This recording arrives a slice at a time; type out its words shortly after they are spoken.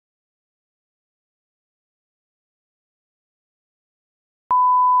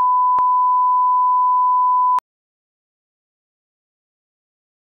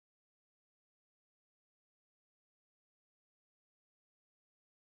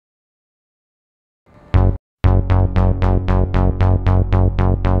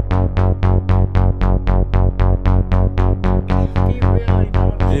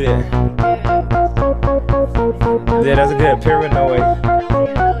there, that's good. Paranoid.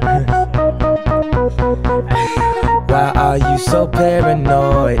 Why are you so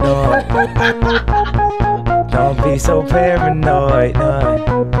paranoid? No. Don't be so paranoid.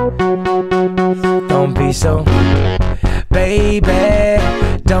 No. Don't be so. Baby,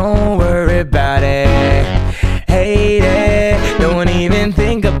 don't worry about it. Hate it, don't even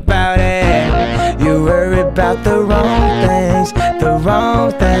think about it. You worry about the wrong things, the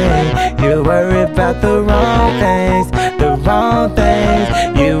wrong thing. You worry about the wrong things, the wrong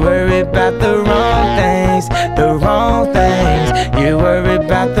things. You worry about the wrong things, the wrong things. You worry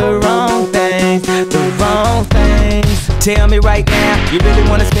about the wrong things, the wrong things. Tell me right now, you really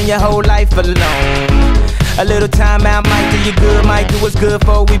wanna spend your whole life alone? A little time out might do you good, might do what's good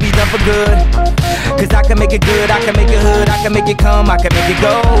for we be done for good. Cause I can make it good, I can make it hood, I can make it come, I can make it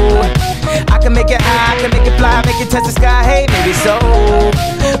go. I can make it high, I can make it fly, make it touch the sky, hey, maybe so.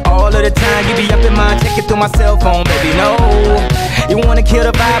 All of the time you be up in mind, checking through my cell phone, baby, no. You wanna kill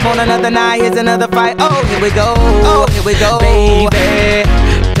the vibe on another night, here's another fight, oh, here we go, oh, here we go. Baby,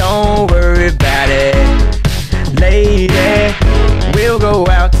 don't worry about it. Lady, we'll go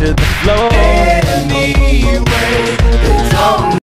out to the floor.